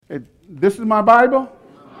This is my Bible.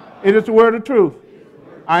 It is the word of truth.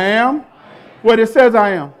 I am what it says I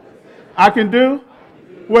am. I can do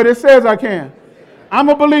what it says I can. I'm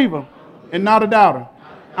a believer and not a doubter.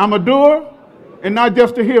 I'm a doer and not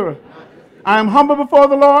just a hearer. I am humble before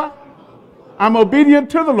the Lord. I'm obedient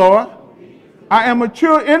to the Lord. I am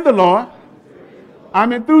mature in the Lord.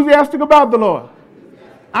 I'm enthusiastic about the Lord.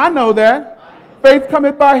 I know that faith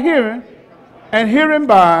cometh by hearing, and hearing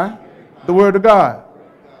by the word of God.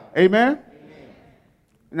 Amen?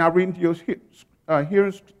 Now reading to your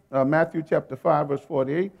hearers, Matthew chapter 5, verse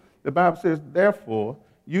 48. The Bible says, therefore,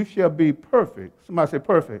 you shall be perfect. Somebody say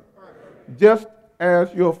perfect. Just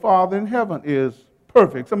as your Father in heaven is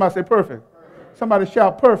perfect. Somebody say perfect. Somebody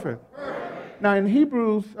shout perfect. Now in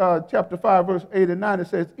Hebrews chapter 5, verse 8 and 9, it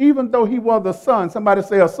says, even though he was a son, somebody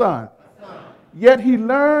say a son, yet he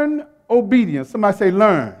learned obedience. Somebody say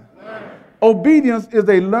learn. Obedience is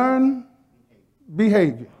a learned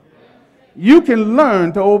behavior. You can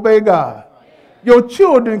learn to obey God. Your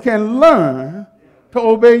children can learn to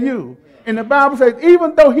obey you. And the Bible says,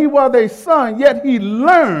 even though he was a son, yet he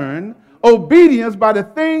learned obedience by the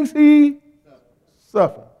things he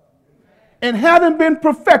suffered. And having been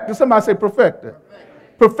perfected, somebody say perfected.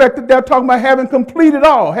 Perfected, they're talking about having completed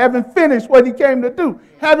all, having finished what he came to do.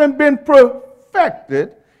 Having been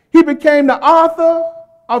perfected, he became the author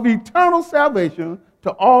of eternal salvation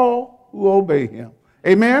to all who obey him.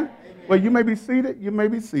 Amen? Well, you may be seated. You may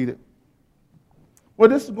be seated. Well,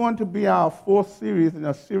 this is going to be our fourth series in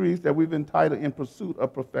a series that we've entitled In Pursuit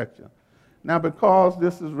of Perfection. Now, because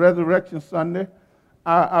this is Resurrection Sunday,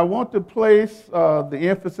 I want to place the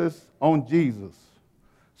emphasis on Jesus.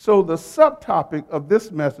 So the subtopic of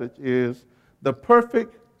this message is the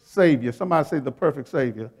perfect Savior. Somebody say the perfect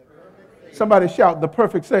Savior. Somebody shout the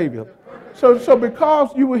perfect Savior. So because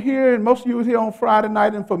you were here, and most of you were here on Friday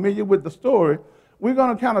night and familiar with the story, we're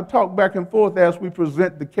going to kind of talk back and forth as we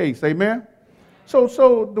present the case. Amen?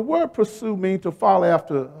 So the word pursue means to follow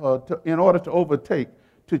after, in order to overtake,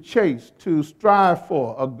 to chase, to strive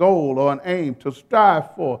for a goal or an aim, to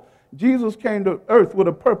strive for. Jesus came to earth with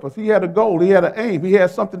a purpose. He had a goal. He had an aim. He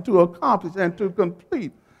had something to accomplish and to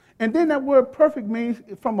complete. And then that word perfect means,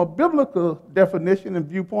 from a biblical definition and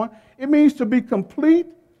viewpoint, it means to be complete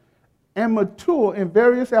and mature in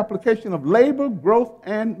various applications of labor, growth,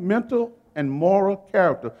 and mental and moral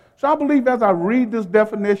character. So I believe as I read this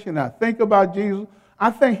definition, I think about Jesus, I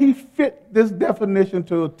think he fit this definition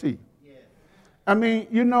to a T. Yes. I mean,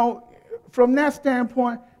 you know, from that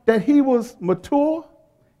standpoint, that he was mature,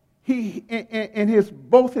 he in his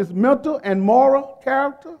both his mental and moral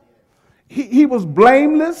character. He was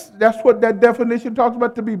blameless. That's what that definition talks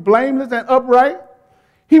about, to be blameless and upright.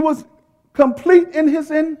 He was complete in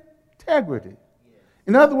his integrity.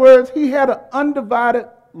 In other words, he had an undivided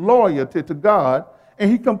loyalty to God, and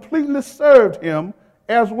he completely served him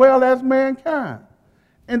as well as mankind.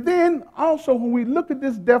 And then also, when we look at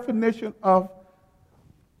this definition of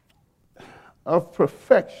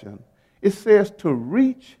perfection, it says to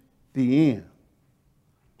reach the end,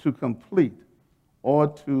 to complete, or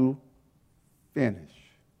to finish.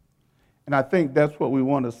 And I think that's what we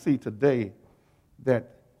want to see today,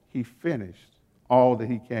 that he finished all that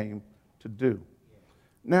he came to do.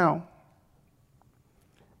 Now,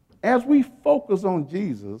 as we focus on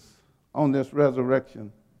Jesus on this Resurrection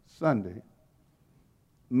Sunday,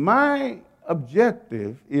 my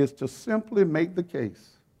objective is to simply make the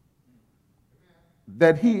case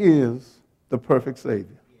that he is the perfect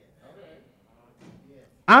Savior.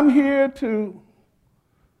 I'm here to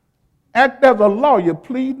act as a lawyer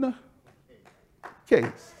pleading the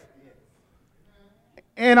case.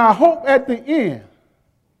 And I hope at the end,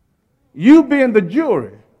 you being the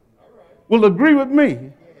jury will agree with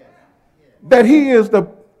me that he is the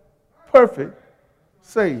perfect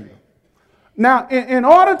Savior. Now, in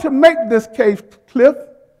order to make this case, Cliff,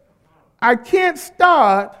 I can't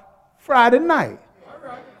start Friday night.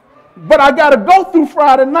 But I got to go through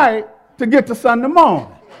Friday night to get to Sunday morning.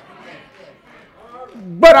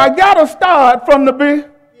 But I got to start from the beginning.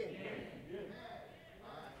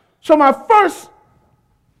 So my first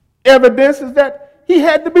evidence is that he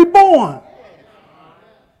had to be born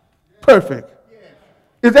perfect.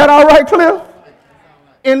 Is that all right, Cliff?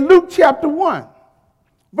 In Luke chapter 1,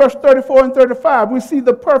 verse 34 and 35, we see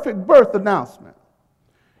the perfect birth announcement.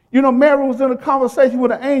 You know, Mary was in a conversation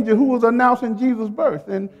with an angel who was announcing Jesus' birth.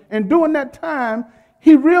 And during that time,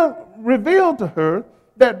 he revealed to her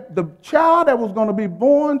that the child that was going to be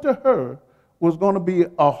born to her was going to be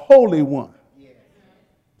a holy one.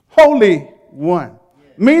 Holy one.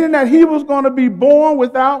 Meaning that he was going to be born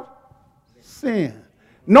without sin.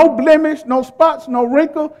 No blemish, no spots, no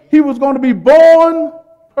wrinkle. He was going to be born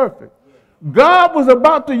perfect. God was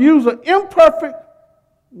about to use an imperfect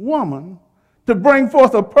woman to bring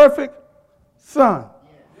forth a perfect son.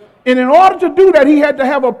 And in order to do that, he had to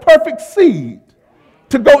have a perfect seed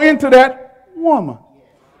to go into that woman.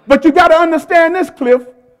 But you got to understand this, Cliff.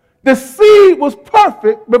 The seed was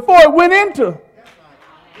perfect before it went into.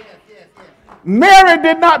 Mary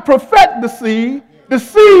did not perfect the seed. The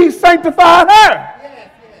seed sanctified her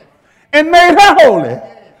and made her holy.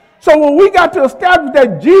 So when we got to establish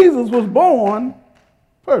that Jesus was born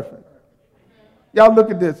perfect. Y'all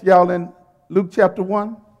look at this. Y'all in Luke chapter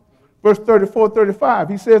 1, verse 34, 35.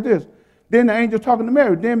 He says this. Then the angel talking to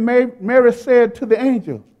Mary. Then Mary said to the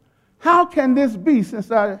angel, how can this be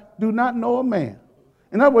since I do not know a man?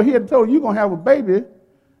 In other words, he had told her, you're going to have a baby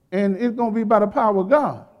and it's going to be by the power of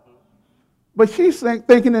God. But she's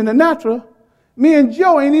thinking in the natural, me and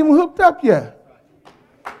Joe ain't even hooked up yet.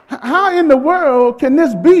 How in the world can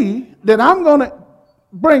this be that I'm going to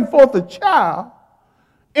bring forth a child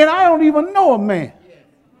and I don't even know a man?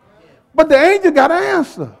 But the angel got an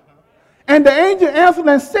answer. And the angel answered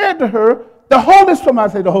and said to her, the Holy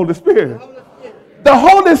Spirit. The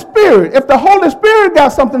Holy Spirit. If the Holy Spirit got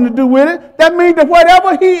something to do with it, that means that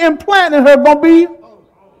whatever he implanted in her going to be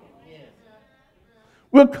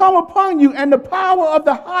will come upon you, and the power of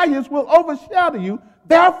the highest will overshadow you.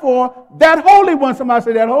 Therefore, that Holy One, somebody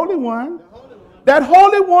say that Holy One, that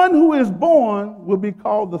Holy One who is born will be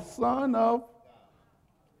called the Son of.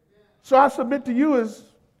 So I submit to you as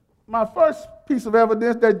my first piece of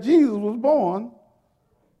evidence that Jesus was born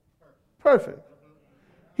perfect.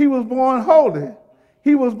 He was born holy.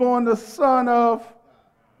 He was born the Son of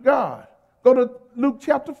God. Go to Luke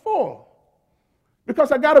chapter 4.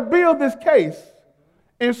 Because I got to build this case.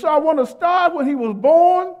 And so I want to start when he was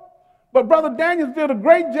born. But Brother Daniels did a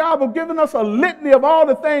great job of giving us a litany of all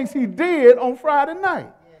the things he did on Friday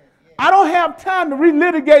night. I don't have time to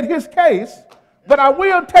relitigate his case, but I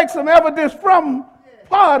will take some evidence from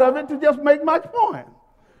part of it to just make my point.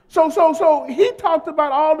 So he talked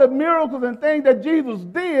about all the miracles and things that Jesus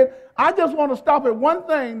did. I just want to stop at one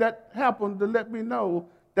thing that happened to let me know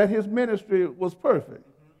that his ministry was perfect.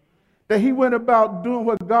 That he went about doing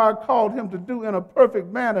what God called him to do in a perfect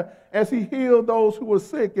manner as he healed those who were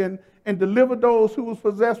sick and delivered those who was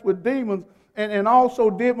possessed with demons and also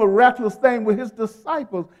did miraculous things with his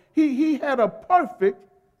disciples. He had a perfect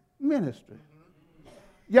ministry.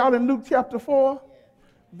 Y'all in Luke chapter 4,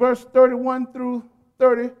 verse 31 through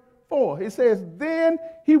 34. It says, then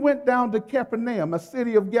he went down to Capernaum, a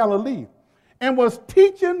city of Galilee, and was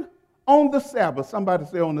teaching on the Sabbath. Somebody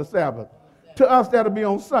say on the Sabbath. To us, that'll be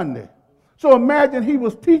on Sunday. So imagine he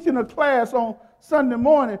was teaching a class on Sunday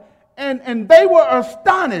morning, and they were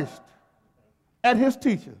astonished at his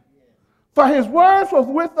teaching. For his words was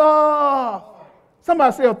with,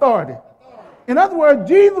 somebody say authority. In other words,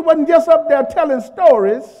 Jesus wasn't just up there telling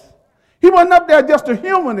stories. He wasn't up there just to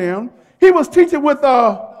humor them. He was teaching with,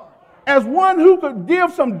 as one who could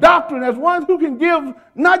give some doctrine, as one who can give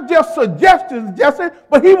not just suggestions, Jesse,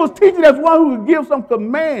 but he was teaching as one who could give some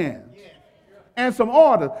commands and some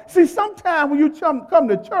orders. See, sometimes when you come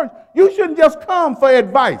to church, you shouldn't just come for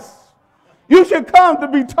advice. You should come to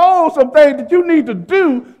be told some things that you need to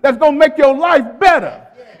do that's going to make your life better.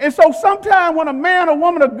 And so sometimes when a man or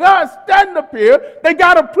woman of God standing up here, they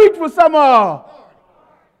got to preach with some,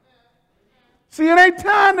 see, it ain't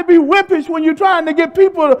time to be whippish when you're trying to get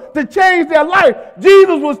people to change their life.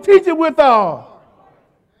 Jesus was teaching with,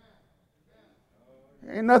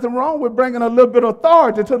 ain't nothing wrong with bringing a little bit of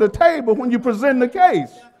authority to the table when you present the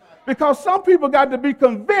case. Because some people got to be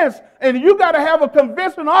convinced, and you got to have a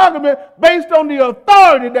convincing argument based on the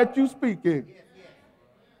authority that you speak in.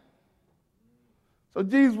 So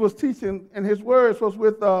Jesus was teaching, and his words was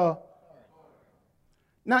with, now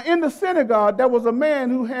in the synagogue, there was a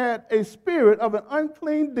man who had a spirit of an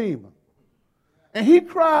unclean demon. And he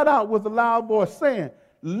cried out with a loud voice, saying,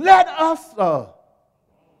 let us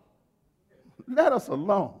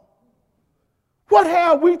alone. What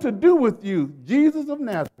have we to do with you, Jesus of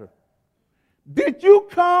Nazareth? Did you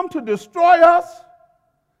come to destroy us?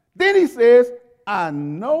 Then he says, I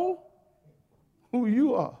know who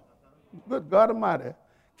you are. Good God Almighty.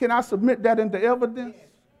 Can I submit that into evidence?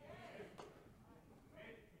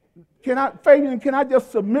 Fabian, can I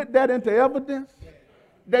just submit that into evidence?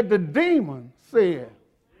 That the demon said,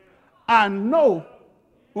 I know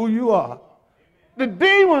who you are. The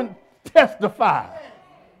demon testified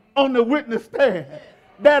on the witness stand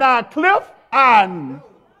that I, Cliff, I know.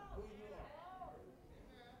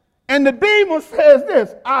 And the demon says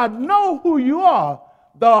this, I know who you are,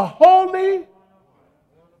 the Holy,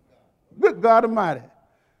 good God Almighty.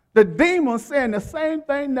 The demon saying the same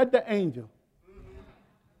thing that the angel.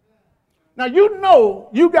 Now, you know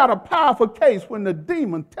you got a powerful case when the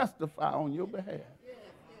demon testify on your behalf.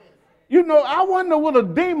 You know, I wonder will a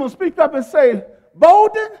demon speak up and say,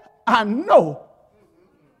 Bolden, I know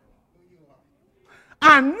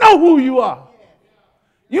who you are.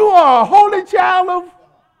 You are a holy child of,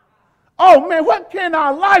 oh man, what can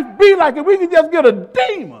our life be like if we can just get a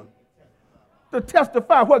demon to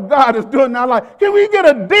testify what God is doing in our life? Can we get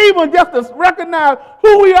a demon just to recognize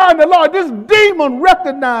who we are in the Lord? This demon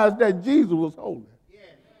recognized that Jesus was holy.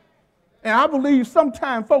 And I believe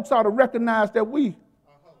sometimes folks ought to recognize that we.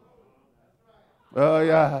 Oh,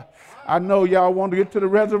 yeah. I know y'all want to get to the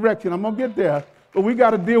resurrection. I'm going to get there. But we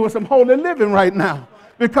got to deal with some holy living right now.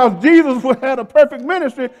 Because Jesus had a perfect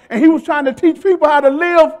ministry and he was trying to teach people how to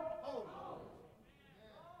live.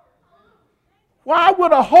 Why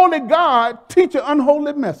would a holy God teach an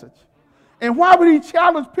unholy message? And why would he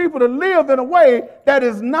challenge people to live in a way that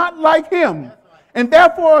is not like him? And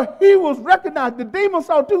therefore, he was recognized. The demon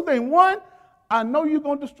saw two things. One, I know you're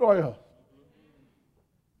going to destroy us.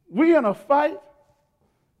 We in a fight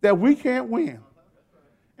that we can't win.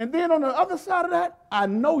 And then on the other side of that, I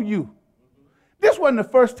know you. This wasn't the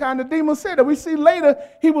first time the demon said it. We see later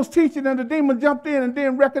he was teaching and the demon jumped in and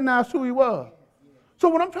didn't recognize who he was. So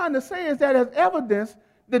what I'm trying to say is that as evidence,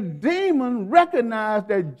 the demon recognized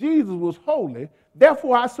that Jesus was holy.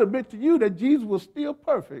 Therefore, I submit to you that Jesus was still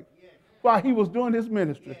perfect while he was doing his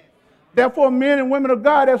ministry. Therefore, men and women of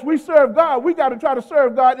God, as we serve God, we got to try to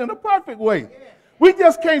serve God in a perfect way. We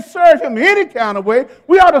just can't serve him any kind of way.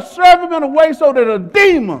 We ought to serve him in a way so that a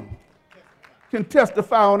demon can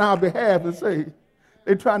testify on our behalf and say,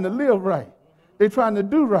 they're trying to live right. They're trying to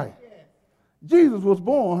do right. Jesus was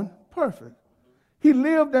born perfect. He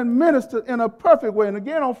lived and ministered in a perfect way. And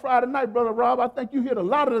again, on Friday night, Brother Rob, I think you hit a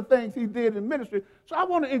lot of the things he did in ministry. So I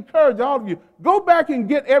want to encourage all of you, go back and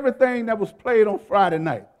get everything that was played on Friday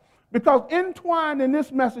night. Because entwined in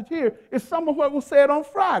this message here is some of what was said on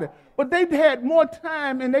Friday. But they had more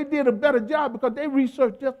time and they did a better job because they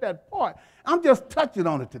researched just that part. I'm just touching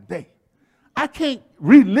on it today. I can't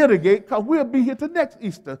relitigate because we'll be here till next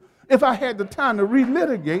Easter if I had the time to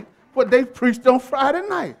relitigate what they preached on Friday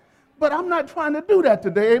night. But I'm not trying to do that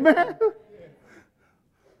today, amen?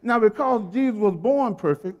 Now, because Jesus was born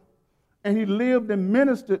perfect and he lived and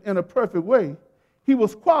ministered in a perfect way, he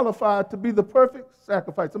was qualified to be the perfect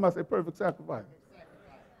sacrifice. Somebody say perfect sacrifice.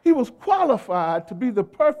 He was qualified to be the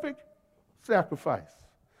perfect sacrifice.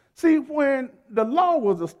 See, when the law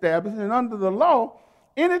was established and under the law,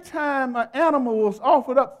 anytime an animal was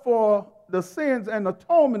offered up for the sins and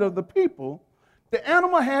atonement of the people, the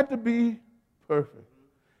animal had to be perfect,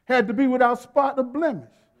 had to be without spot or blemish.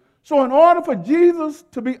 So in order for Jesus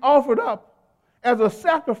to be offered up as a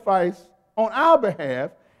sacrifice on our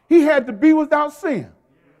behalf, he had to be without sin.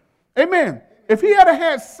 Amen. If he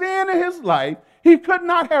had sin in his life, he could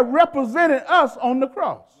not have represented us on the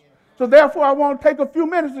cross. So therefore, I want to take a few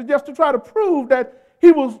minutes just to try to prove that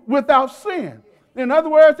he was without sin. In other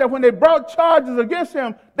words, that when they brought charges against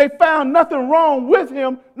him, they found nothing wrong with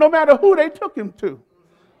him, no matter who they took him to.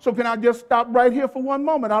 So can I just stop right here for one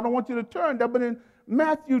moment? I don't want you to turn there, but in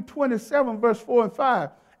Matthew 27, verse 4 and 5,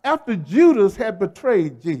 after Judas had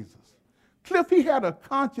betrayed Jesus, Cliff, he had a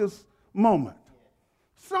conscious moment.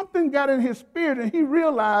 Something got in his spirit, and he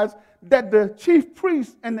realized that the chief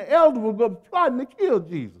priests and the elders were plotting to kill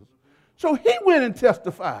Jesus. So he went and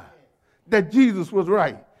testified that Jesus was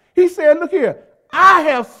right. He said, look here, I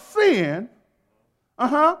have sinned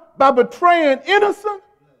by betraying innocent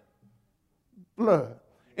blood.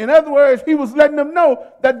 In other words, he was letting them know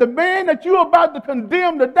that the man that you're about to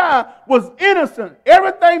condemn to die was innocent.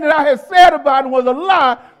 Everything that I had said about him was a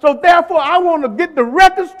lie. So therefore, I want to get the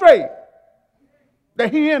record straight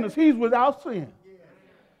that he's without sin.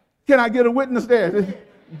 Can I get a witness there?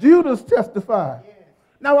 Judas testified.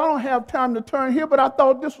 Now, I don't have time to turn here, but I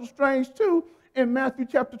thought this was strange too in Matthew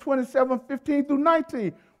chapter 27, 15 through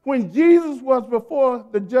 19, when Jesus was before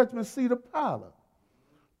the judgment seat of Pilate.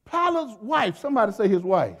 Pilate's wife, somebody say his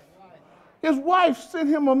wife. His wife sent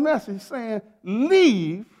him a message saying,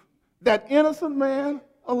 leave that innocent man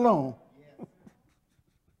alone.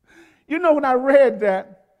 You know, when I read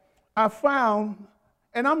that, I found,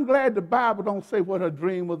 and I'm glad the Bible don't say what her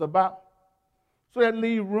dream was about. So that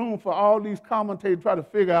leaves room for all these commentators to try to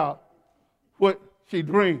figure out what she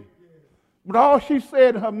dreamed. But all she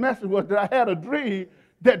said in her message was that I had a dream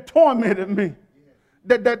that tormented me.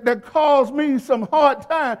 That caused me some hard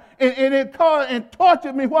time, and it caused and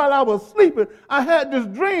tortured me while I was sleeping. I had this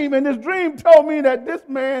dream, and this dream told me that this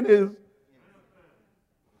man is.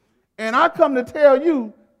 And I come to tell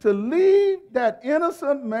you to leave that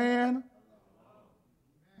innocent man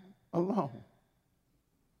alone.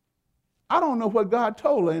 I don't know what God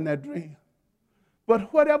told her in that dream,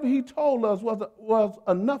 but whatever he told us was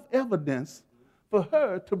enough evidence for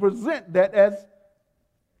her to present that as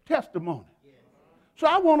testimony. So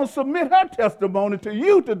I want to submit her testimony to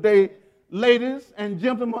you today, ladies and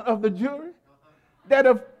gentlemen of the jury, that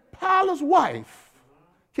if Pilate's wife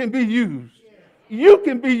can be used, you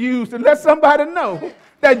can be used to let somebody know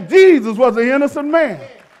that Jesus was an innocent man.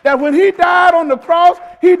 That when he died on the cross,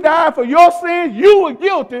 he died for your sins. You were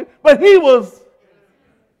guilty, but he was.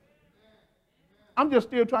 I'm just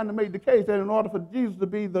still trying to make the case that in order for Jesus to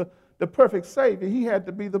be the perfect Savior, he had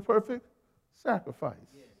to be the perfect sacrifice.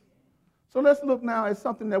 So let's look now at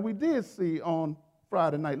something that we did see on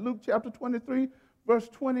Friday night. Luke chapter 23, verse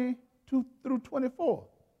 22 through 24.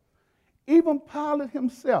 Even Pilate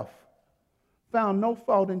himself found no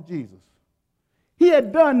fault in Jesus. He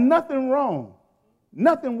had done nothing wrong,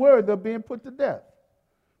 nothing worthy of being put to death.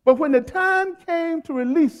 But when the time came to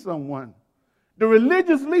release someone, the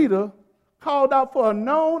religious leader called out for a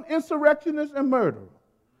known insurrectionist and murderer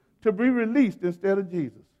to be released instead of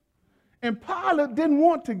Jesus. And Pilate didn't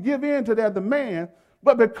want to give in to the other man,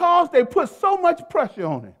 but because they put so much pressure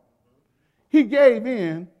on him, he gave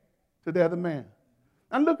in to the other man.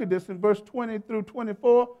 Now look at this in verse 20 through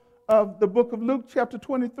 24 of the book of Luke, chapter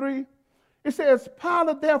 23. It says,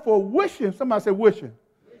 Pilate therefore wishing, somebody say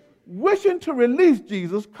wishing to release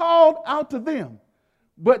Jesus, called out to them.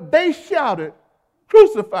 But they shouted,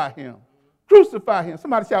 crucify him, crucify him.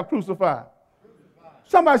 Somebody shout crucify.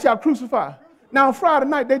 Somebody shout crucify. Now, on Friday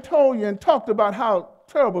night, they told you and talked about how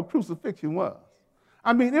terrible crucifixion was.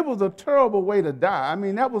 I mean, it was a terrible way to die. I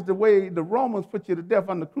mean, that was the way the Romans put you to death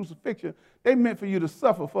under crucifixion. They meant for you to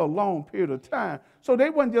suffer for a long period of time. So they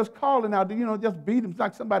weren't just calling out to, just beat him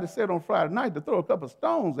like somebody said on Friday night to throw a couple of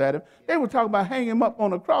stones at him. They were talking about hanging him up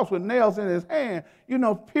on a cross with nails in his hand,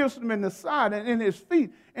 piercing him in the side and in his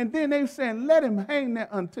feet. And then they were saying, let him hang there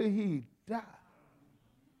until he died.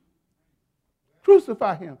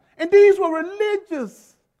 Crucify him. And these were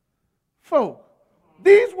religious folk.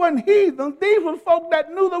 These weren't heathens. These were folk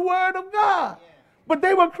that knew the word of God. But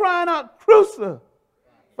they were crying out,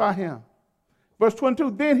 crucify him. Verse 22,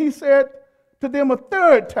 then he said to them a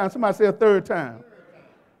third time. Somebody say a third time.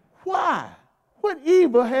 Why? What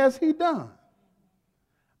evil has he done?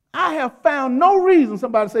 I have found no reason.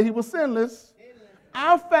 Somebody say he was sinless.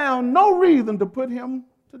 I found no reason to put him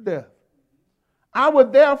to death. I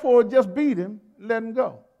would therefore just beat him and let him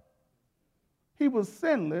go. He was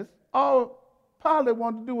sinless. All Pilate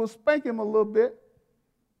wanted to do was spank him a little bit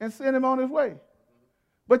and send him on his way.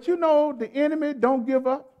 But the enemy don't give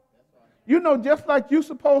up. Just like you're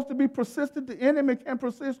supposed to be persistent, the enemy can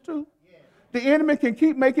persist too. The enemy can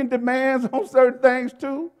keep making demands on certain things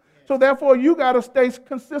too. So therefore, you got to stay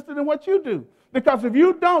consistent in what you do. Because if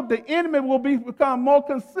you don't, the enemy will become more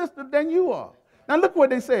consistent than you are. Now look what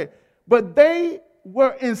they said. But they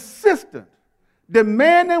were insistent,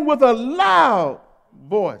 demanding with a loud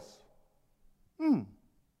voice.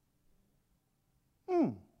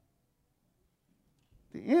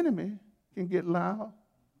 The enemy can get loud,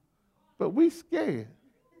 but we scared.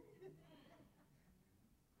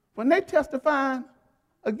 When they testifying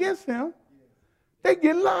against him, they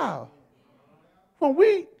get loud. When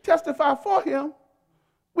we testify for him,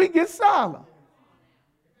 we get silent.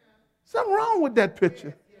 Something wrong with that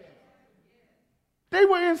picture. They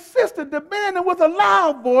were insistent, demanding with a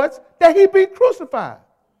loud voice that he be crucified.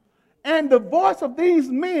 And the voice of these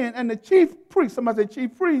men and the chief priests, somebody say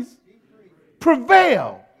chief priests,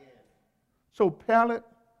 prevailed. So Pilate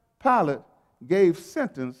gave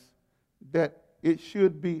sentence that it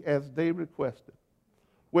should be as they requested.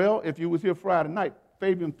 Well, if you was here Friday night,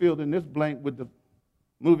 Fabian filled in this blank with the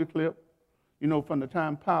movie clip. From the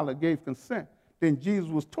time Pilate gave consent, then Jesus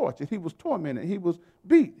was tortured. He was tormented. He was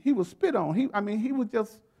beat. He was spit on. He was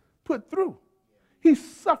just put through. He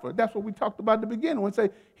suffered. That's what we talked about at the beginning. When we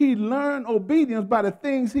say he learned obedience by the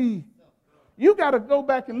things you got to go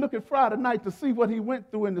back and look at Friday night to see what he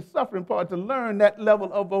went through in the suffering part to learn that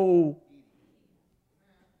level of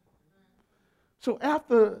So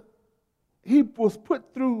after he was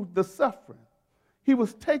put through the suffering, he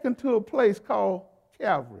was taken to a place called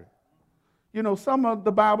Calvary. Some of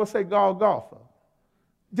the Bible say Golgotha,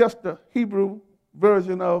 just the Hebrew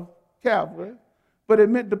version of Calvary, but it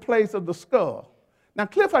meant the place of the skull. Now,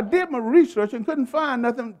 Cliff, I did my research and couldn't find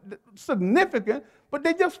nothing significant, but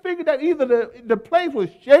they just figured that either the place was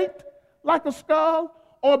shaped like a skull,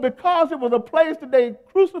 or because it was a place that they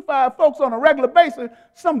crucified folks on a regular basis,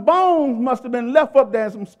 some bones must have been left up there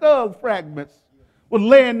and some skull fragments were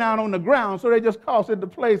laying down on the ground, so they just called it the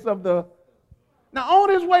place of the... Now, on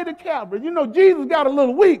his way to Calvary, Jesus got a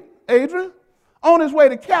little weak, Adrian. on his way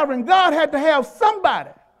to Calvary, and God had to have somebody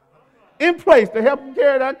in place to help him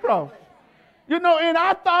carry that cross. You know, and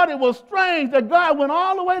I thought it was strange that God went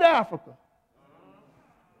all the way to Africa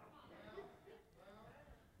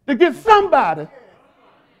to get somebody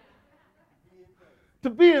to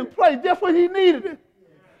be in place just when he needed it.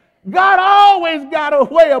 God always got a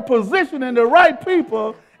way of positioning the right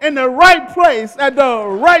people in the right place at the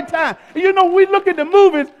right time. You know, we look at the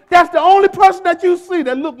movies, that's the only person that you see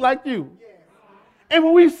that look like you. And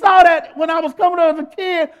when we saw that, when I was coming up as a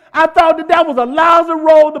kid, I thought that was a lousy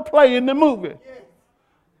role to play in the movie.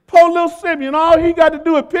 Poor little Simeon, all he got to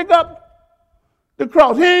do is pick up the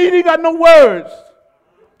cross. He ain't got no words.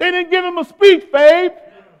 They didn't give him a speech, babe.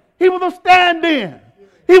 He was a stand-in.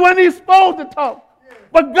 He wasn't even supposed to talk.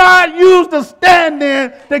 But God used the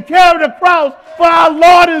stand-in to carry the cross for our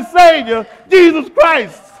Lord and Savior, Jesus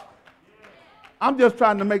Christ. I'm just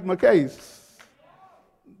trying to make my case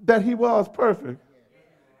that he was perfect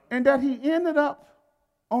and that he ended up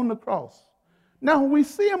on the cross. Now, when we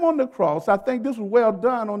see him on the cross, I think this was well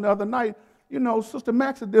done on the other night. You know, Sister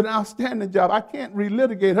Maxa did an outstanding job. I can't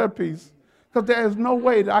relitigate her piece because there is no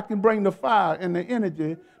way that I can bring the fire and the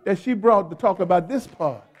energy that she brought to talk about this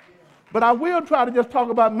part. But I will try to just talk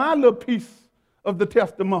about my little piece of the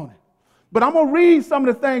testimony. But I'm going to read some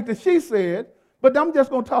of the things that she said, but I'm just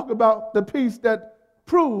going to talk about the piece that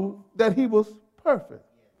proved that he was perfect.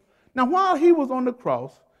 Now, while he was on the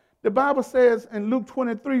cross, the Bible says in Luke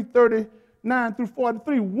 23:39 through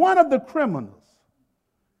 43, one of the criminals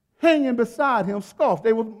hanging beside him scoffed.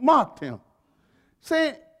 They mocked him,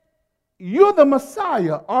 saying, "You're the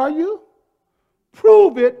Messiah, are you?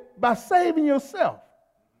 Prove it by saving yourself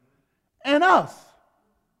and us."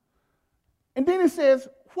 And then he says,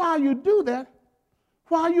 while you do that,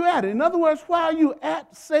 while you at it, in other words, while you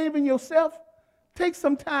at saving yourself, take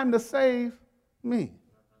some time to save me.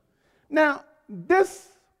 Now, this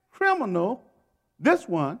criminal, this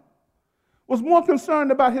one, was more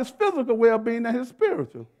concerned about his physical well-being than his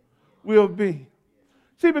spiritual well-being.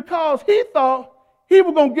 See, because he thought he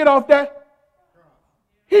was going to get off that,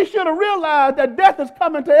 he should have realized that death is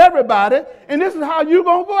coming to everybody, and this is how you're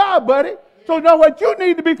going to go out, buddy. So you know what you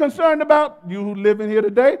need to be concerned about, you who live in here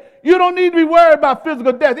today? You don't need to be worried about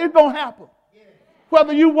physical death. It's going to happen,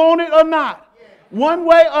 whether you want it or not. One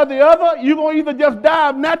way or the other, you're going to either just die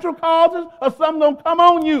of natural causes or something's going to come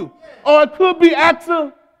on you. Or it could be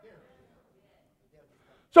accident.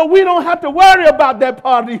 So we don't have to worry about that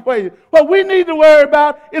part of the equation. What we need to worry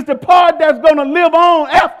about is the part that's going to live on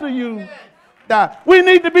after you die. We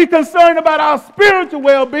need to be concerned about our spiritual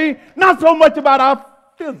well-being, not so much about our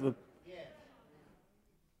physical.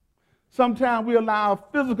 Sometimes we allow our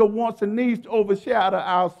physical wants and needs to overshadow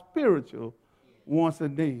our spiritual wants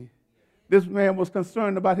and needs. This man was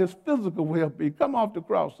concerned about his physical well-being. Come off the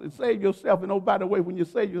cross and save yourself. And oh, by the way, when you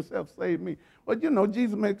save yourself, save me. But, you know,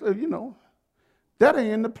 Jesus makes, that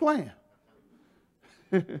ain't in the plan.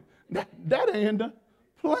 that ain't in the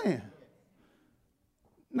plan.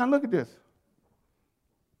 Now look at this.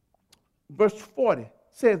 Verse 40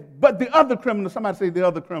 says, but the other criminal, somebody say the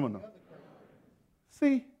other criminal.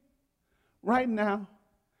 See, right now,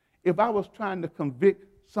 if I was trying to convict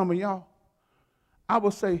some of y'all, I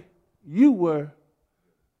would say you were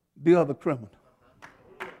the other criminal.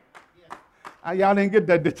 Y'all didn't get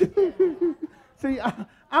that, did you? See,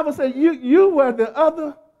 I would say you were the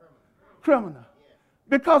other criminal.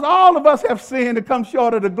 Because all of us have sinned to come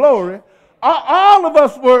short of the glory. All of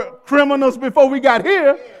us were criminals before we got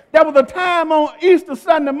here. There was a time on Easter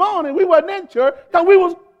Sunday morning we wasn't in church because we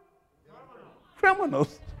was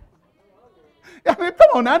criminals. I mean, come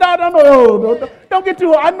on now, don't get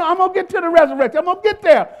too hard. I'm going to get to the resurrection. I'm going to get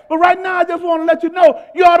there. But right now, I just want to let you know,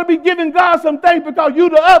 you ought to be giving God some thanks because you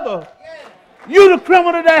the other. You the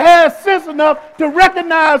criminal that has sense enough to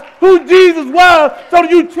recognize who Jesus was so that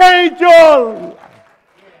you change your life.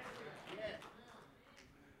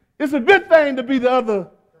 It's a good thing to be the other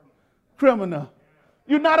criminal.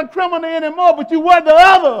 You're not a criminal anymore, but you were the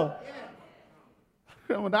other.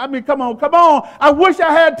 I mean, come on. I wish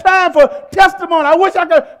I had time for testimony. I wish I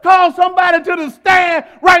could call somebody to the stand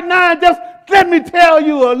right now and just let me tell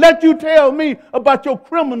you or let you tell me about your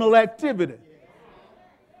criminal activity.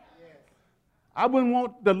 I wouldn't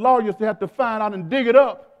want the lawyers to have to find out and dig it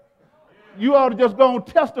up. You ought to just go and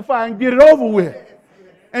testify and get it over with.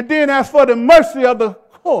 And then ask for the mercy of the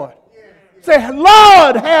court. Say,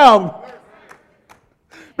 Lord, help.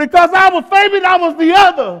 Because I was favored, I was the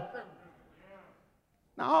other.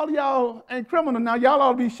 Now, all of y'all ain't criminal now. Y'all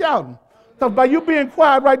ought to be shouting. Because by you being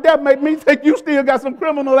quiet right there make me think you still got some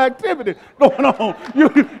criminal activity going on.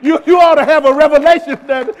 You ought to have a revelation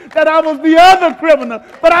that I was the other criminal.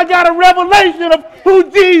 But I got a revelation of who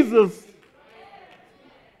Jesus.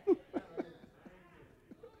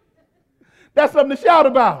 That's something to shout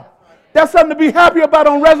about. That's something to be happy about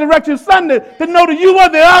on Resurrection Sunday, to know that you are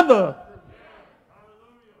the other.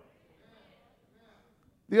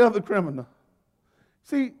 The other criminal.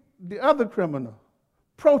 See, the other criminal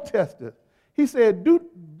protested. He said,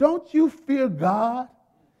 don't you fear God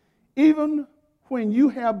even when you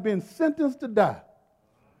have been sentenced to die?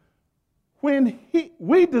 When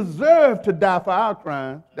we deserve to die for our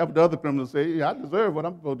crimes. That's what the other criminal said. Yeah, I deserve what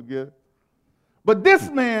I'm supposed to get. But this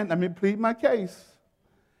man, let me plead my case,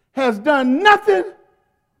 has done nothing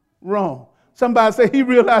wrong. Somebody say he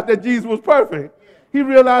realized that Jesus was perfect. He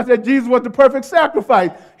realized that Jesus was the perfect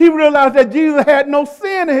sacrifice. He realized that Jesus had no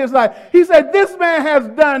sin in his life. He said, this man has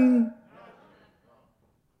done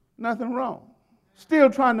nothing wrong.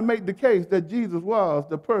 Still trying to make the case that Jesus was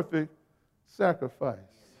the perfect sacrifice.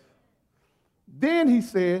 Then he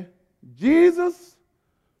said, Jesus,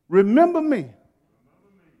 remember me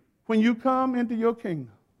when you come into your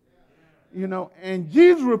kingdom. You know, and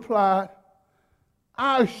Jesus replied,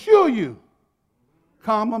 I assure you,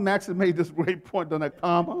 comma, Maxie made this great point on that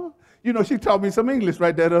comma. You know, she taught me some English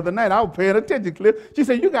right there the other night. I was paying attention, Cliff. She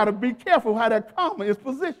said, you got to be careful how that comma is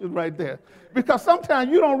positioned right there. Because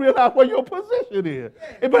sometimes you don't realize where your position is.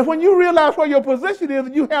 But when you realize where your position is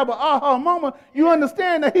and you have an aha moment, you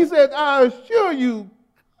understand that he said, I assure you,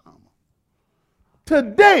 comma,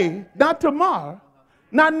 today, not tomorrow,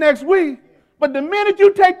 not next week, but the minute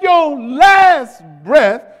you take your last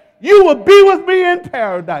breath, you will be with me in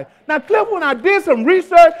paradise. Now, Cliff, when I did some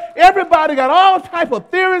research, everybody got all type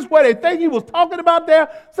of theories where they think he was talking about there.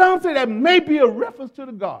 Some say that may be a reference to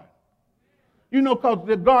the garden. You know, because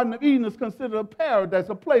the Garden of Eden is considered a paradise,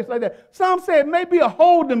 a place like that. Some say it may be a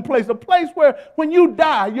holding place, a place where when you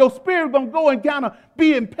die, your spirit going to go and kind of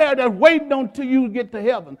be in paradise, waiting until you get to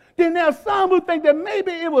heaven. Then there are some who think that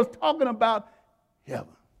maybe it was talking about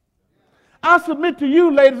heaven. I submit to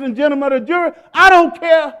you, ladies and gentlemen of the jury, I don't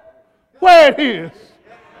care where it is.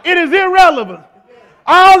 It is irrelevant.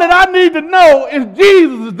 All that I need to know is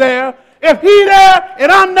Jesus is there. If he's there and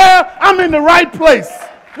I'm there, I'm in the right place.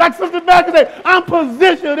 Like Sister Becky said, I'm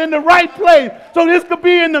positioned in the right place. So this could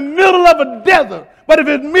be in the middle of a desert. But if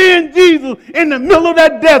it's me and Jesus in the middle of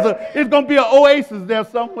that desert, it's going to be an oasis there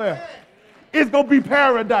somewhere. It's going to be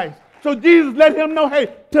paradise. So Jesus let him know,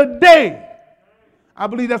 hey, today, I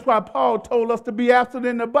believe that's why Paul told us to be absent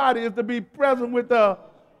in the body is to be present with the...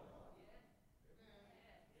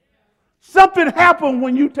 Something happened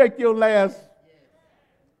when you take your last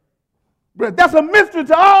breath. That's a mystery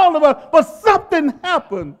to all of us, but something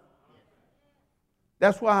happened.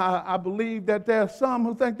 That's why I believe that there are some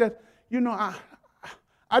who think that, you know,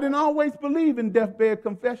 I didn't always believe in deathbed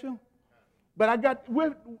confession, but I got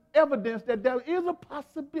evidence that there is a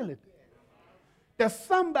possibility that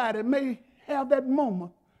somebody may have that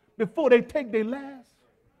moment before they take their last.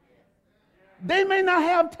 They may not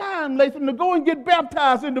have time, Latham, to go and get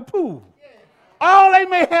baptized in the pool. All they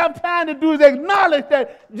may have time to do is acknowledge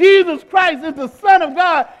that Jesus Christ is the Son of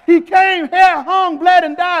God. He came here, hung, bled,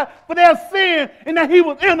 and died for their sin, and that he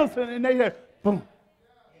was innocent. And they said, boom.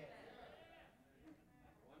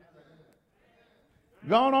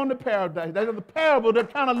 Gone on to paradise. That is a parable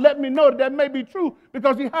that kind of let me know that may be true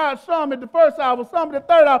because he hired some at the first hour, some at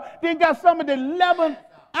the third hour, then got some at the 11th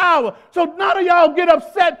hour. So none of y'all get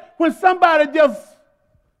upset when somebody just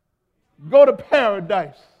go to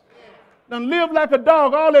paradise. And live like a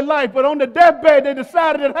dog all their life, but on the deathbed they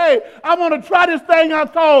decided that, hey, I want to try this thing I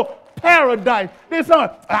call paradise. They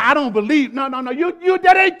said, I don't believe. No.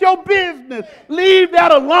 That ain't your business. Leave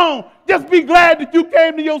that alone. Just be glad that you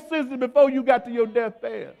came to your senses before you got to your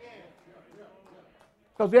deathbed.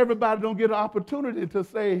 Because everybody don't get an opportunity to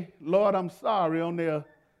say, Lord, I'm sorry on their.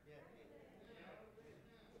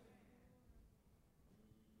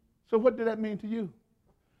 So what did that mean to you?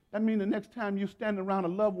 That means the next time you stand around a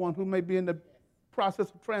loved one who may be in the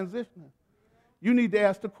process of transitioning, you need to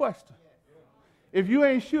ask the question. If you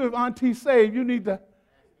ain't sure if auntie's saved, you need to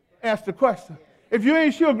ask the question. If you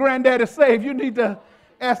ain't sure granddaddy's saved, you need to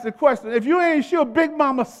ask the question. If you ain't sure big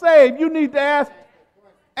mama's saved, you need to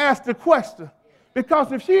ask the question.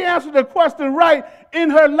 Because if she answered the question right in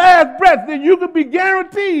her last breath, then you could be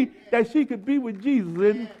guaranteed that she could be with Jesus,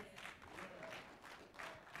 isn't it?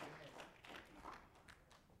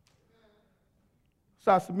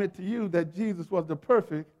 So I submit to you that Jesus was the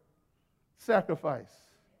perfect sacrifice.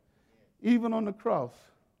 Even on the cross,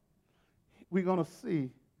 we're going to see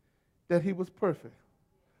that he was perfect.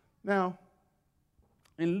 Now,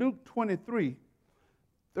 in Luke 23,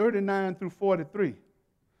 39 through 43.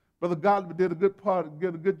 Brother Gottlieb did a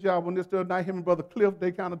good job on this the other night. Him and Brother Cliff,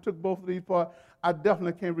 they kind of took both of these parts. I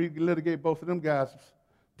definitely can't relitigate both of them guys'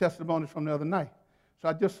 testimonies from the other night. So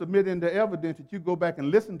I just submit in the evidence that you go back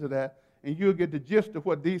and listen to that, and you'll get the gist of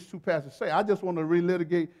what these two passages say. I just want to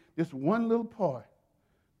relitigate this one little part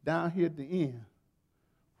down here at the end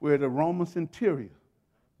where the Roman centurion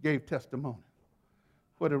gave testimony.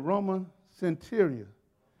 Where the Roman centurion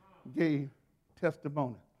gave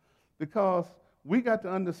testimony. Because we got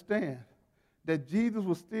to understand that Jesus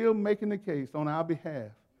was still making the case on our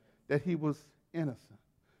behalf that he was innocent.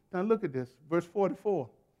 Now look at this, verse 44.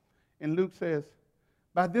 And Luke says,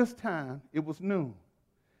 by this time it was noon,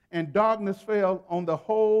 and darkness fell on the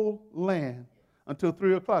whole land until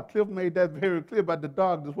 3 o'clock. Cliff made that very clear about the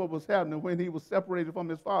darkness, what was happening when he was separated from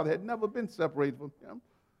his Father. Had never been separated from him,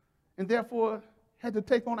 and therefore had to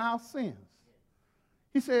take on our sins.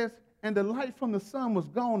 He says, and the light from the sun was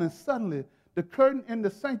gone, and suddenly the curtain in the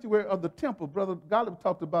sanctuary of the temple, Brother Gottlieb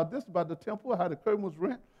talked about this, about the temple, how the curtain was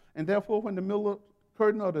rent, and therefore when the middle of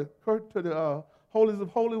curtain or the curtain to the holies of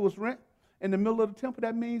holies was rent in the middle of the temple,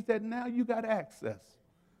 that means that now you got access.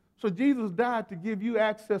 So Jesus died to give you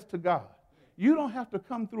access to God. You don't have to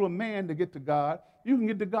come through a man to get to God. You can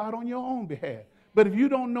get to God on your own behalf. But if you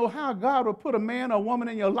don't know how, God will put a man or woman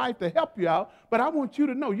in your life to help you out. But I want you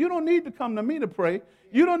to know, you don't need to come to me to pray.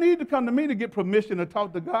 You don't need to come to me to get permission to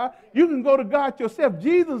talk to God. You can go to God yourself.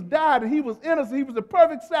 Jesus died and he was innocent. He was a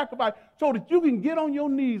perfect sacrifice so that you can get on your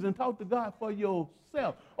knees and talk to God for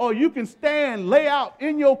yourself. Or you can stand, lay out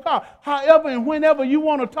in your car. However and whenever you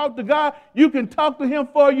want to talk to God, you can talk to him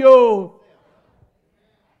for yourself.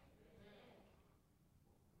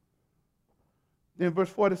 Then verse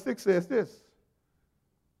 46 says this.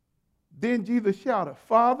 Then Jesus shouted,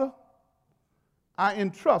 Father, I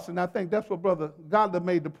entrust, and I think that's what Brother Gottlieb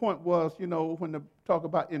made the point was, you know, when they talk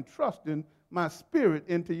about entrusting my spirit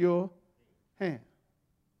into your hand.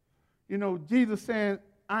 You know, Jesus saying,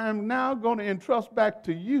 I am now going to entrust back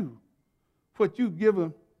to you what you've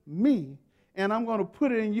given me, and I'm going to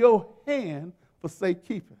put it in your hand for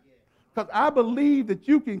safekeeping. Because I believe that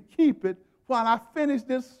you can keep it while I finish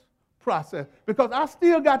this process, because I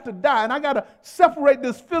still got to die and I got to separate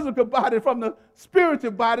this physical body from the spiritual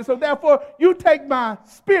body. So therefore, you take my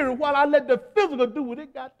spirit while I let the physical do what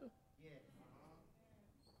it got to.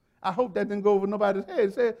 I hope that didn't go over nobody's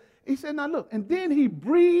head. He said, now look, and then he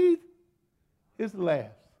breathed his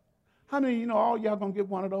last. How many of you know all y'all going to get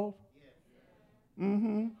one of those?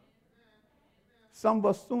 Mm-hmm. Some of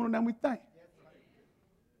us sooner than we think.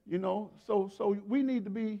 You know, so we need to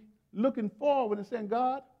be looking forward and saying,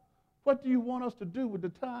 God, what do you want us to do with the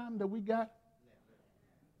time that we got?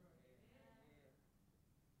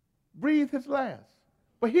 Breathe his last.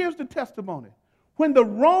 But here's the testimony. When the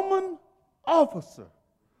Roman officer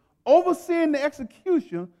overseeing the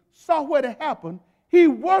execution saw what had happened, he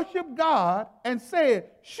worshiped God and said,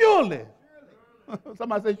 surely,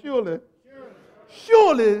 somebody say surely,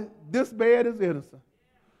 surely this man is innocent.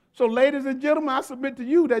 So ladies and gentlemen, I submit to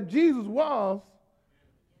you that Jesus was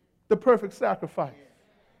the perfect sacrifice.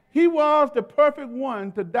 He was the perfect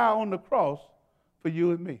one to die on the cross for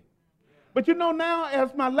you and me. But you know now,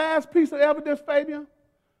 as my last piece of evidence, Fabian,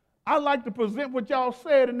 I like to present what y'all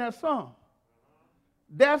said in that song.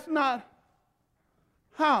 That's not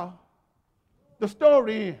how the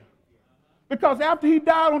story ends. Because after he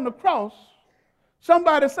died on the cross,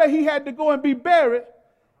 somebody said he had to go and be buried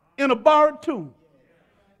in a borrowed tomb.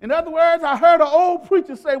 In other words, I heard an old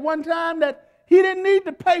preacher say one time that he didn't need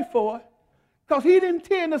to pay for it, because he didn't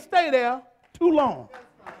intend to stay there too long.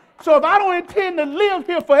 So if I don't intend to live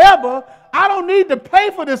here forever, I don't need to pay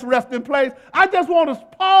for this resting place. I just want to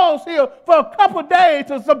pause here for a couple of days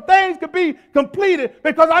so some things can be completed,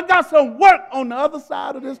 because I got some work on the other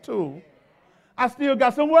side of this tomb. I still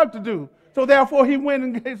got some work to do. So therefore he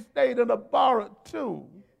went and stayed in a borrowed tomb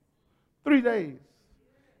 3 days.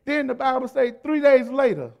 Then the Bible says 3 days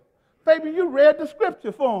later. Baby, you read the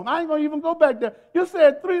scripture for him. I ain't going to even go back there. You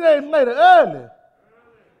said 3 days later, early.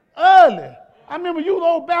 I remember you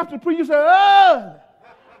old Baptist preacher, you said early.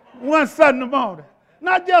 One Sunday morning.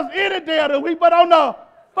 Not just any day of the week, but on the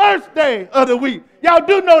first day of the week. Y'all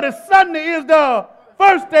do know that Sunday is the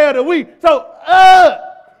first day of the week. So early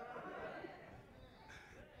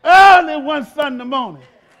one Sunday morning,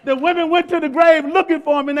 the women went to the grave looking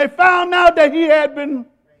for him, and they found out that he had been.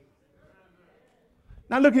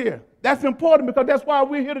 Now look here. That's important, because that's why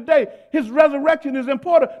we're here today. His resurrection is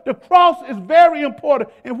important. The cross is very important.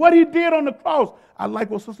 And what he did on the cross, I like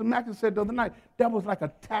what Sister Mackin said the other night, that was like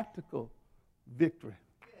a tactical victory.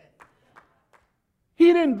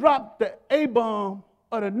 He didn't drop the A-bomb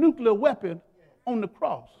of the nuclear weapon on the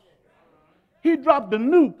cross. He dropped the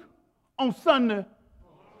nuke on Sunday.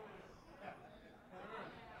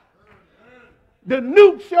 The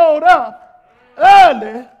nuke showed up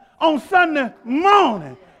early on Sunday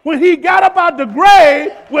morning when he got up out the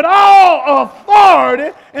grave with all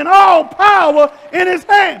authority and all power in his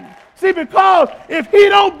hand. See, because if he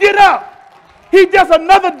don't get up, he's just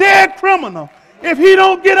another dead criminal. If he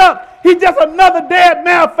don't get up, he's just another dead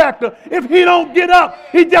malefactor. If he don't get up,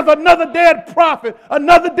 he's just another dead prophet,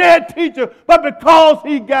 another dead teacher. But because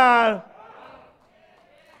he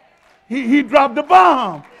dropped the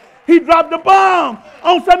bomb. He dropped the bomb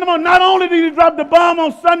on Sunday morning. Not only did he drop the bomb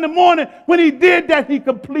on Sunday morning, when he did that, he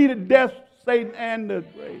completed death, Satan, and the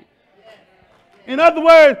grave. In other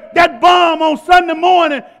words, that bomb on Sunday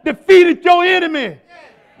morning defeated your enemy.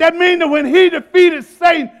 That means that when he defeated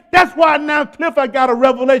Satan, that's why now, Cliff, I got a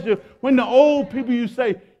revelation. When the old people, you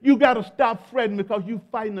say, you got to stop fretting because you're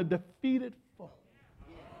fighting a defeated foe.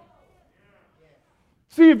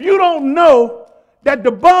 See, if you don't know that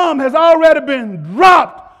the bomb has already been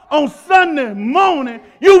dropped on Sunday morning,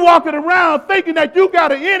 you walking around thinking that you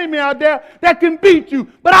got an enemy out there that can beat you.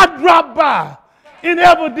 But I dropped by in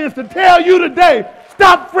evidence to tell you today,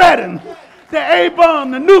 stop fretting. The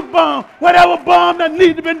A-bomb, the nuke bomb, whatever bomb that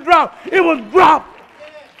needs to be dropped, it was dropped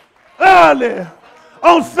early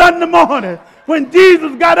on Sunday morning when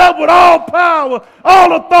Jesus got up with all power,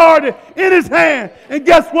 all authority in his hand. And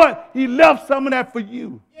guess what? He left some of that for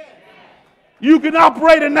you. You can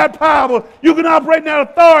operate in that power. You can operate in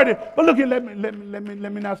that authority. But look here, let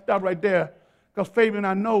me not stop right there. Because Fabian,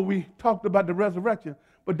 I know we talked about the resurrection,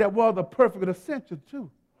 but that was a perfect ascension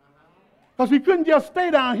too. Because he couldn't just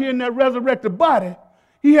stay down here in that resurrected body.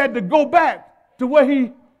 He had to go back to where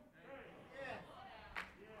he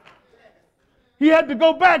had to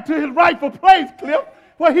go back to his rightful place, Cliff,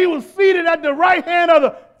 where he was seated at the right hand of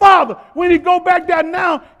the Father. When he go back there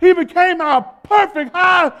now, he became our perfect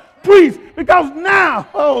high priest. Because now,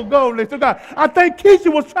 oh, glory to God. I think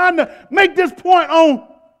Keisha was trying to make this point on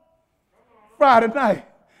Friday night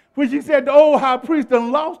when she said the old high priest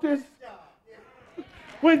done lost his.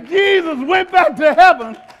 When Jesus went back to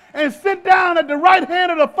heaven and sit down at the right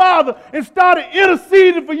hand of the Father and started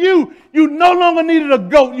interceding for you, you no longer needed a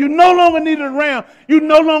goat. You no longer needed a ram. You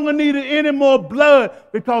no longer needed any more blood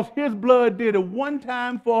because his blood did it one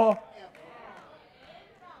time for.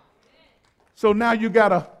 So now you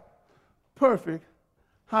got a perfect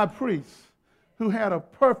high priest who had a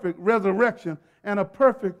perfect resurrection and a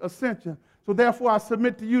perfect ascension. So therefore I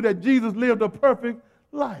submit to you that Jesus lived a perfect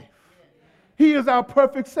life. He is our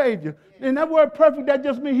perfect Savior. And that word perfect, that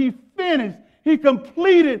just means he finished. He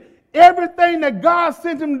completed everything that God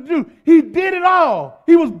sent him to do. He did it all.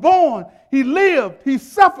 He was born. He lived. He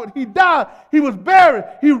suffered. He died. He was buried.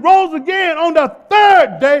 He rose again on the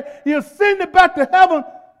third day. He ascended back to heaven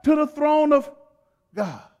to the throne of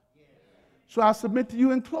God. So I submit to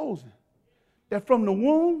you in closing that from the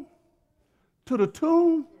womb to the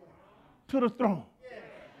tomb to the throne,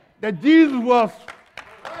 that Jesus was.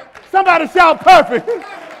 Somebody shout perfect.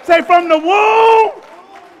 Say from the womb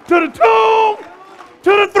to the tomb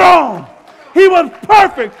to the throne. He was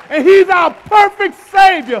perfect, and he's our perfect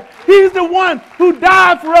Savior. He's the one who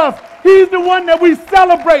died for us. He's the one that we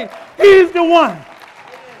celebrate. He's the one.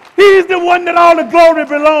 He's the one that all the glory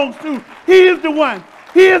belongs to. He is the one.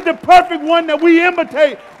 He is the perfect one that we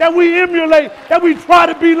imitate, that we emulate, that we try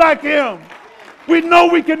to be like him. We know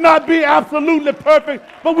we cannot be absolutely perfect,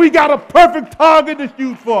 but we got a perfect target to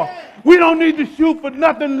shoot for. We don't need to shoot for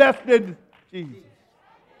nothing less than Jesus.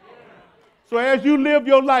 So as you live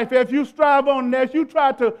your life, as you strive on, as you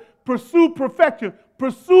try to pursue perfection,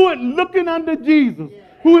 pursue it looking unto Jesus,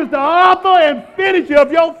 who is the author and finisher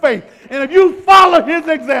of your faith. And if you follow his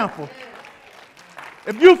example,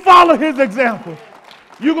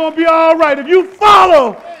 you're going to be all right. If you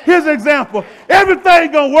follow his example,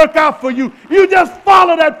 everything's going to work out for you. You just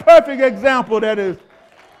follow that perfect example that is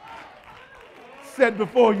set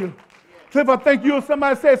before you. Cliff, I think you or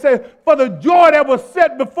somebody said, for the joy that was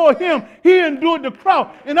set before him, he endured the cross.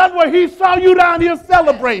 In other words, he saw you down here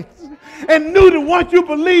celebrate and knew that once you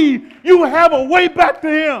believe, you would have a way back to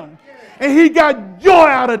him. And he got joy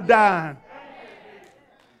out of dying.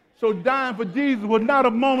 So dying for Jesus was not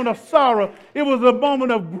a moment of sorrow. It was a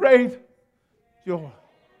moment of great joy.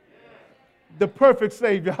 The perfect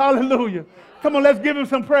Savior. Hallelujah. Come on, let's give him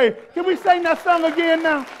some praise. Can we sing that song again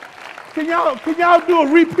now? Can y'all do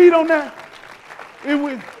a repeat on that?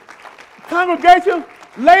 Congregation,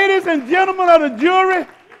 ladies and gentlemen of the jury,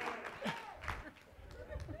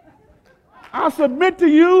 I submit to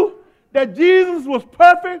you that Jesus was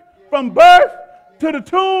perfect from birth to the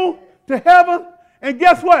tomb to heaven And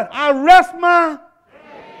guess what? I rest my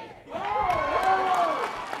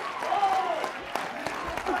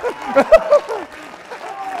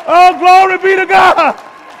oh, glory be to God.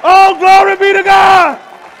 Oh, glory be to God.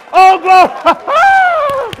 Oh, glory.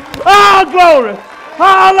 Oh, glory.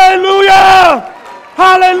 Hallelujah.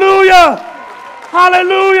 Hallelujah.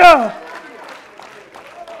 Hallelujah.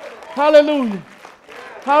 Hallelujah.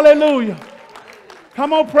 Hallelujah.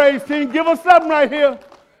 Come on, praise team. Give us something right here.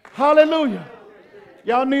 Hallelujah.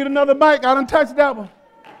 Y'all need another mic. I done touched that one.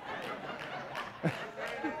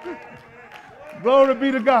 Glory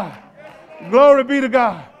be to God. Glory be to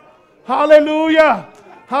God. Hallelujah.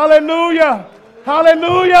 Hallelujah.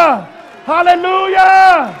 Hallelujah.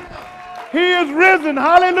 Hallelujah. He is risen.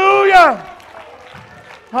 Hallelujah.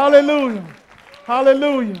 Hallelujah.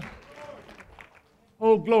 Hallelujah.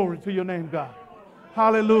 Oh, glory to your name, God.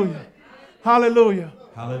 Hallelujah. Hallelujah.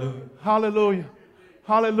 Hallelujah. Hallelujah.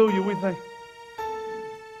 Hallelujah. We thank you.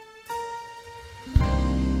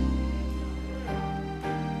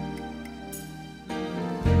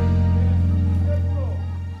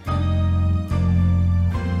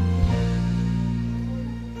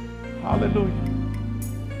 Hallelujah.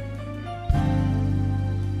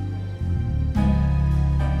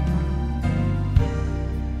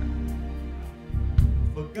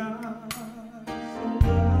 For God so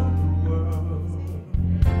loved the world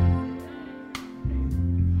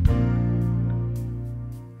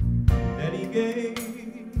that He gave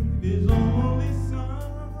His only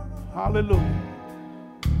Son. Hallelujah.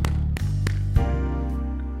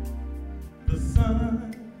 The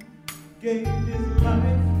Son gave His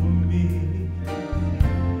life for me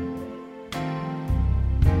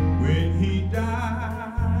when He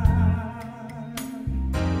died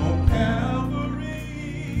on Calvary.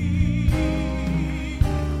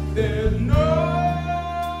 There's no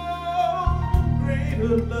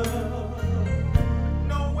greater love,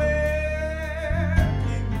 nowhere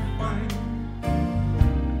can you find,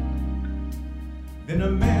 than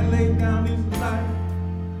a man laid down his life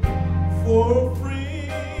for a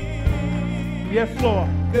friend. Yes, Lord.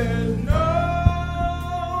 There's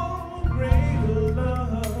no greater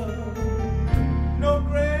love, no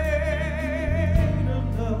greater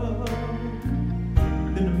love,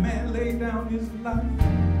 than a man laid down his life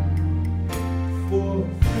for a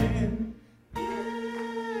friend.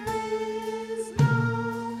 There's no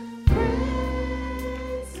greater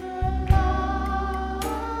love.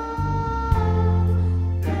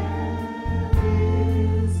 There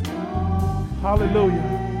is no Hallelujah.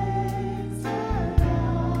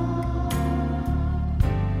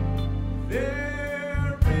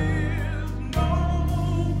 There is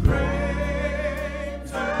no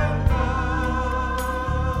greater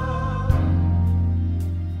love,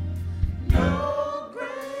 no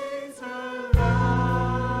greater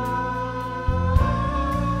love.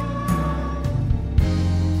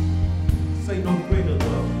 Say no greater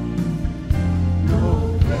love. No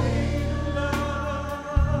greater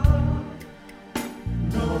love.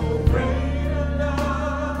 No greater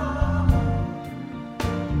love.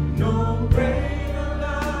 No greater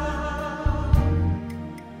love.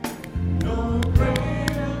 No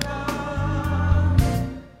greater love.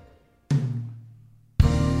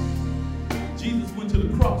 Jesus went to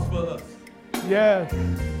the cross for us. Yes.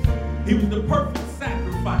 He was the perfect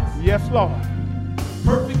sacrifice. Yes, Lord.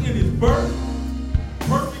 Perfect in his birth.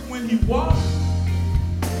 Perfect when he walked.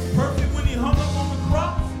 Perfect when he hung up on the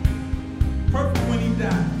cross. Perfect when he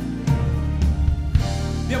died.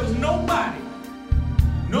 There was nobody,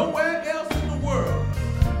 nowhere else in the world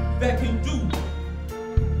that can do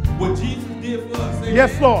what Jesus did for us. Amen?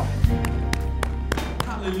 Yes, Lord.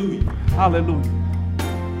 Hallelujah. Hallelujah.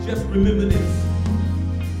 Just remember this.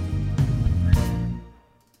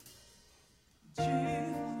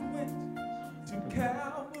 Jesus went to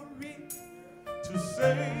Calvary to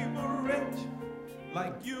save a wretch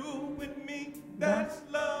like you and me. That's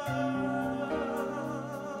love.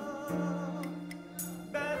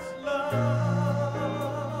 That's love.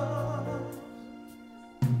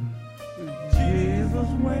 Jesus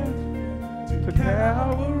went to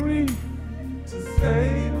Calvary to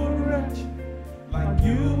save a wretch like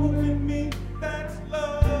you and me. That's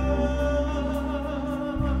love.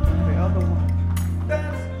 The other one.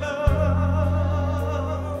 That's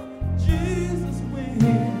love. Jesus went.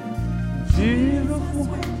 Jesus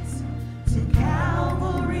went. went to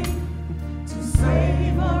Calvary to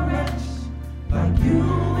save a wretch like you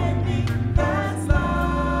and me. That's love.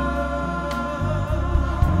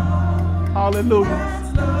 Hallelujah.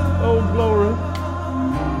 That's love. Oh, glory.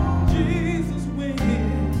 Jesus went.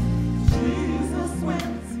 Jesus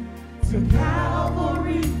went to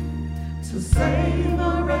Calvary to to save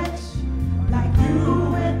a wretch like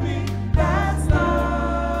you and me. That's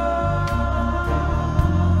love.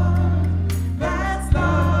 That's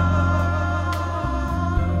love.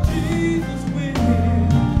 Jesus went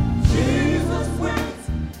Jesus went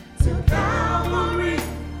to Calvary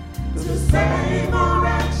to save a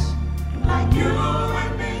wretch like you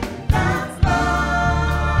and me. That's love.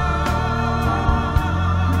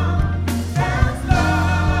 That's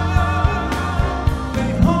love.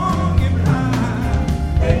 They hung him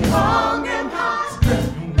high, They hung him high.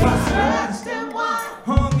 stretched him They wide, stretched him wide.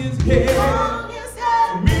 hung his head. Hung his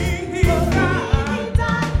head. For me he For me died. he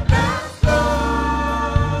died. That's love.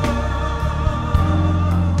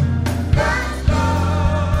 That's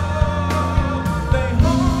love. They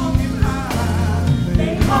hung him high,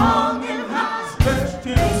 They hung him high. stretched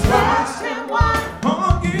him They wide, stretched him wide.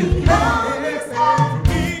 hung his He hung his head. head. For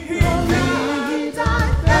me he For me died. he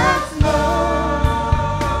died. That's love.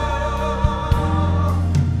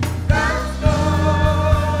 That's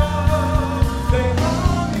love. They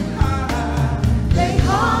hung him high, They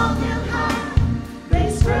hung him high. They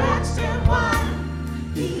stretched him wide.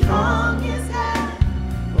 He hung his head.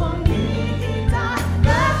 For me he died.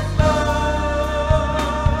 That's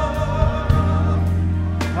love.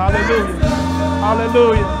 Hallelujah.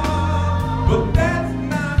 Hallelujah. but that's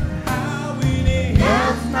not how it ends.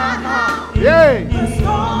 That's not how Yay. the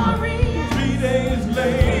story ends. 3 days 3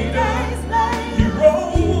 later, days later, he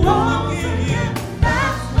rose he rose again. again.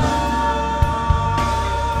 That's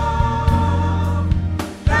love.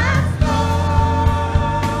 That's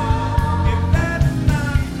love. If that's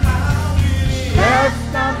not how it ends, That's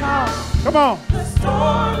not how Come on. the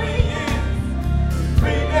story ends. 3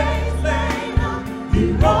 days later, he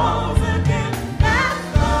rose again. That's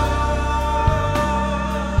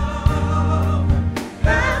love.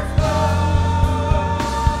 That's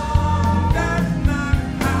love. that's not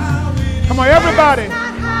how it ends. Come on, everybody. That's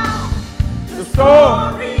not how The soul.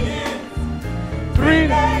 story ends. 3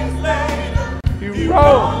 days later, He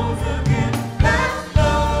rose. again. That's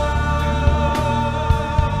love.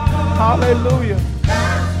 Hallelujah.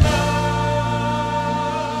 That's love.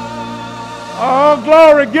 Oh,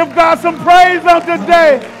 glory. Give God some praise on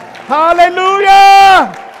today.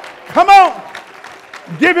 Hallelujah. Come on.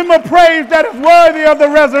 Give him a praise that is worthy of the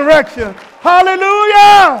resurrection.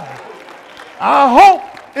 Hallelujah. Our hope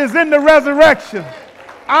is in the resurrection.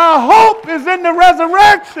 Our hope is in the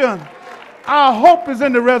resurrection. Our hope is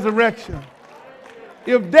in the resurrection.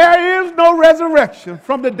 If there is no resurrection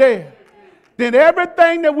from the dead, then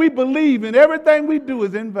everything that we believe and everything we do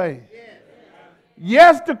is in vain.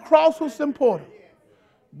 Yes, the cross was important,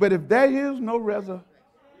 but if there is no resurrection,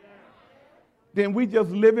 then we just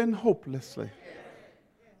living hopelessly.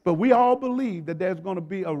 But we all believe that there's going to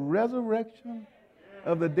be a resurrection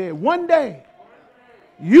of the dead. One day,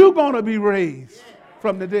 you're going to be raised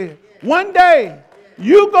from the dead. One day,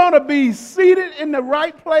 you're going to be seated in the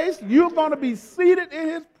right place. You're going to be seated in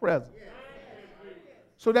his presence.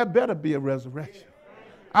 So that better be a resurrection.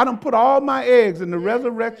 I done put all my eggs in the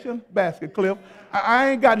resurrection basket, Cliff.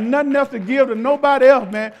 I ain't got nothing else to give to nobody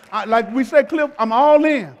else, man. Like we say, Cliff, I'm all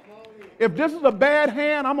in. If this is a bad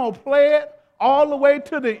hand, I'm going to play it all the way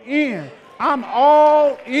to the end. I'm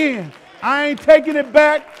all in. I ain't taking it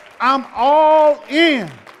back. I'm all in.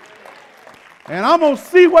 And I'm going to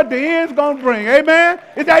see what the end's going to bring. Amen?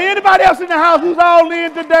 Is there anybody else in the house who's all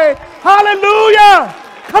in today? Hallelujah.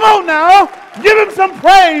 Come on now. Give him some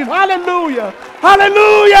praise. Hallelujah.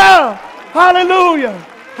 Hallelujah. Hallelujah.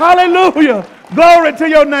 Hallelujah. Glory to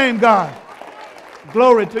your name, God.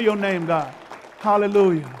 Glory to your name, God.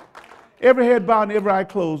 Hallelujah. Every head bowed and every eye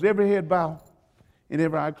closed. Every head bowed and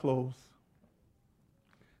every eye closed.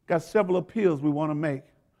 Got several appeals we want to make.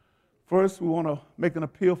 First, we want to make an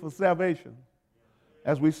appeal for salvation.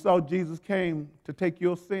 As we saw, Jesus came to take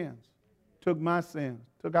your sins, took my sins,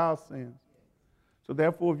 took our sins. So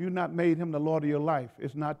therefore, if you've not made him the Lord of your life,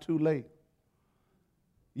 it's not too late.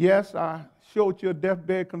 Yes, I showed you a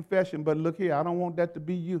deathbed confession, but look here, I don't want that to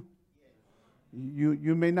be you.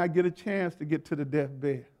 You may not get a chance to get to the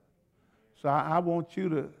deathbed. So I want you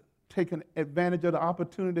to take an advantage of the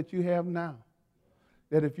opportunity that you have now.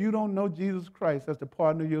 That if you don't know Jesus Christ as the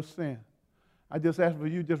pardon of your sin, I just ask for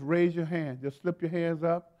you, just raise your hand. Just slip your hands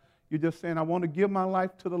up. You're just saying, I want to give my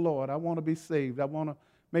life to the Lord. I want to be saved. I want to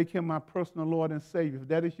make him my personal Lord and Savior. If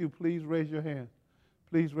that is you, please raise your hand.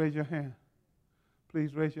 Please raise your hand.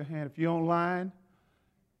 Please raise your hand. If you're online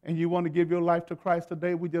and you want to give your life to Christ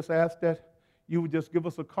today, we just ask that you would just give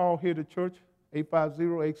us a call here to church,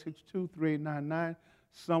 850-862-3899.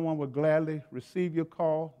 Someone would gladly receive your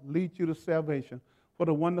call, lead you to salvation. What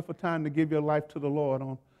a wonderful time to give your life to the Lord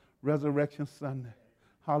on Resurrection Sunday.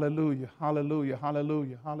 Hallelujah, hallelujah,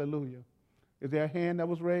 hallelujah, hallelujah. Is there a hand that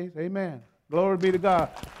was raised? Amen. Glory be to God.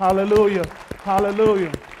 Hallelujah,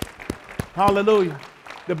 hallelujah, hallelujah.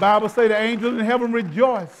 The Bible says the angels in heaven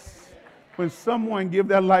rejoice when someone give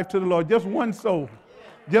their life to the Lord. Just one soul.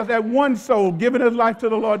 Just that one soul giving his life to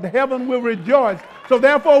the Lord. The heaven will rejoice. So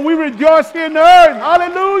therefore we rejoice here in the earth.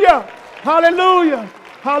 Hallelujah, hallelujah,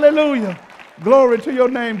 hallelujah. Glory to your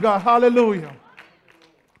name, God. Hallelujah,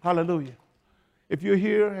 hallelujah. If you're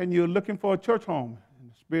here and you're looking for a church home,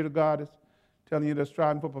 and the Spirit of God is telling you that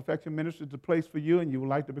Striving for Perfection Ministry is the place for you, and you would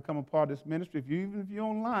like to become a part of this ministry, even if you're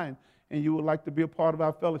online and you would like to be a part of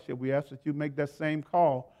our fellowship, we ask that you make that same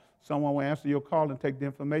call. Someone will answer your call and take the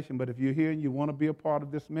information. But if you're here and you want to be a part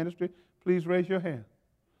of this ministry, please raise your hand.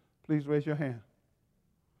 Please raise your hand.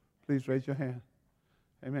 Please raise your hand.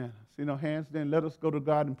 Amen. See no hands? Then let us go to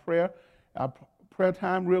God in prayer. Our prayer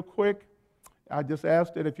time real quick. I just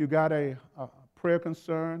ask that if you got a prayer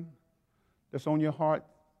concern that's on your heart,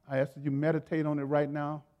 I ask that you meditate on it right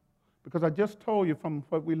now. Because I just told you from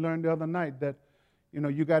what we learned the other night that,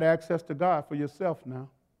 you got access to God for yourself now.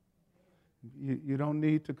 You don't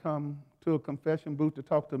need to come to a confession booth to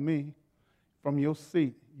talk to me. From your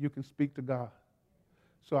seat, you can speak to God.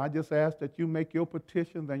 So I just ask that you make your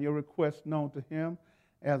petitions and your requests known to Him.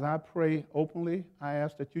 As I pray openly, I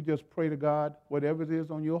ask that you just pray to God whatever it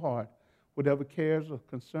is on your heart, whatever cares or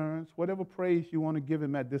concerns, whatever praise you want to give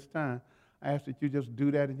Him at this time. I ask that you just do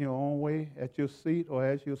that in your own way, at your seat or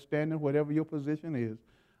as you're standing, whatever your position is.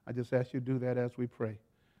 I just ask you to do that as we pray.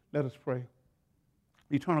 Let us pray.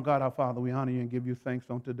 Eternal God, our Father, we honor you and give you thanks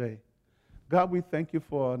on today. God, we thank you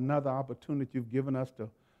for another opportunity you've given us to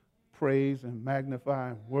praise and magnify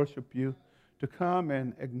and worship you, to come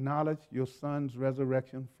and acknowledge your Son's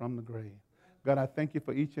resurrection from the grave. God, I thank you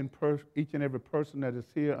for each and every person that is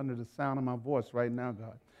here under the sound of my voice right now,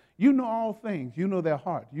 God. You know all things. You know their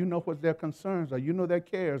heart. You know what their concerns are. You know their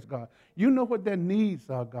cares, God. You know what their needs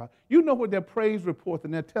are, God. You know what their praise reports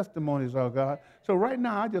and their testimonies are, God. So right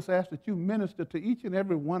now, I just ask that you minister to each and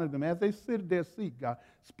every one of them as they sit at their seat, God.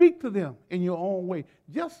 Speak to them in your own way.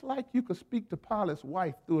 Just like you could speak to Pilate's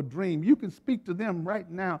wife through a dream, you can speak to them right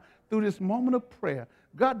now through this moment of prayer.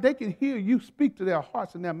 God, they can hear you speak to their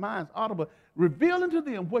hearts and their minds audible, revealing to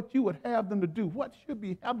them what you would have them to do, what should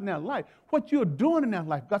be happening in their life, what you're doing in their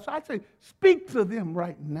life. God, so I say, speak to them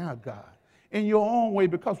right now, God, in your own way,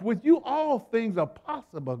 because with you all things are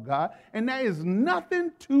possible, God, and there is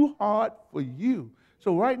nothing too hard for you.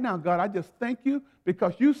 So right now, God, I just thank you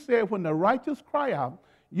because you said when the righteous cry out,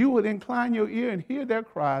 you would incline your ear and hear their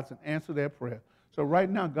cries and answer their prayer. So right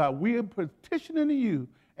now, God, we are petitioning to you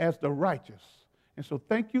as the righteous. And so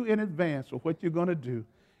thank you in advance for what you're going to do.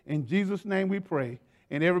 In Jesus' name we pray.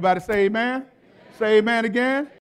 And everybody say amen. Say amen again.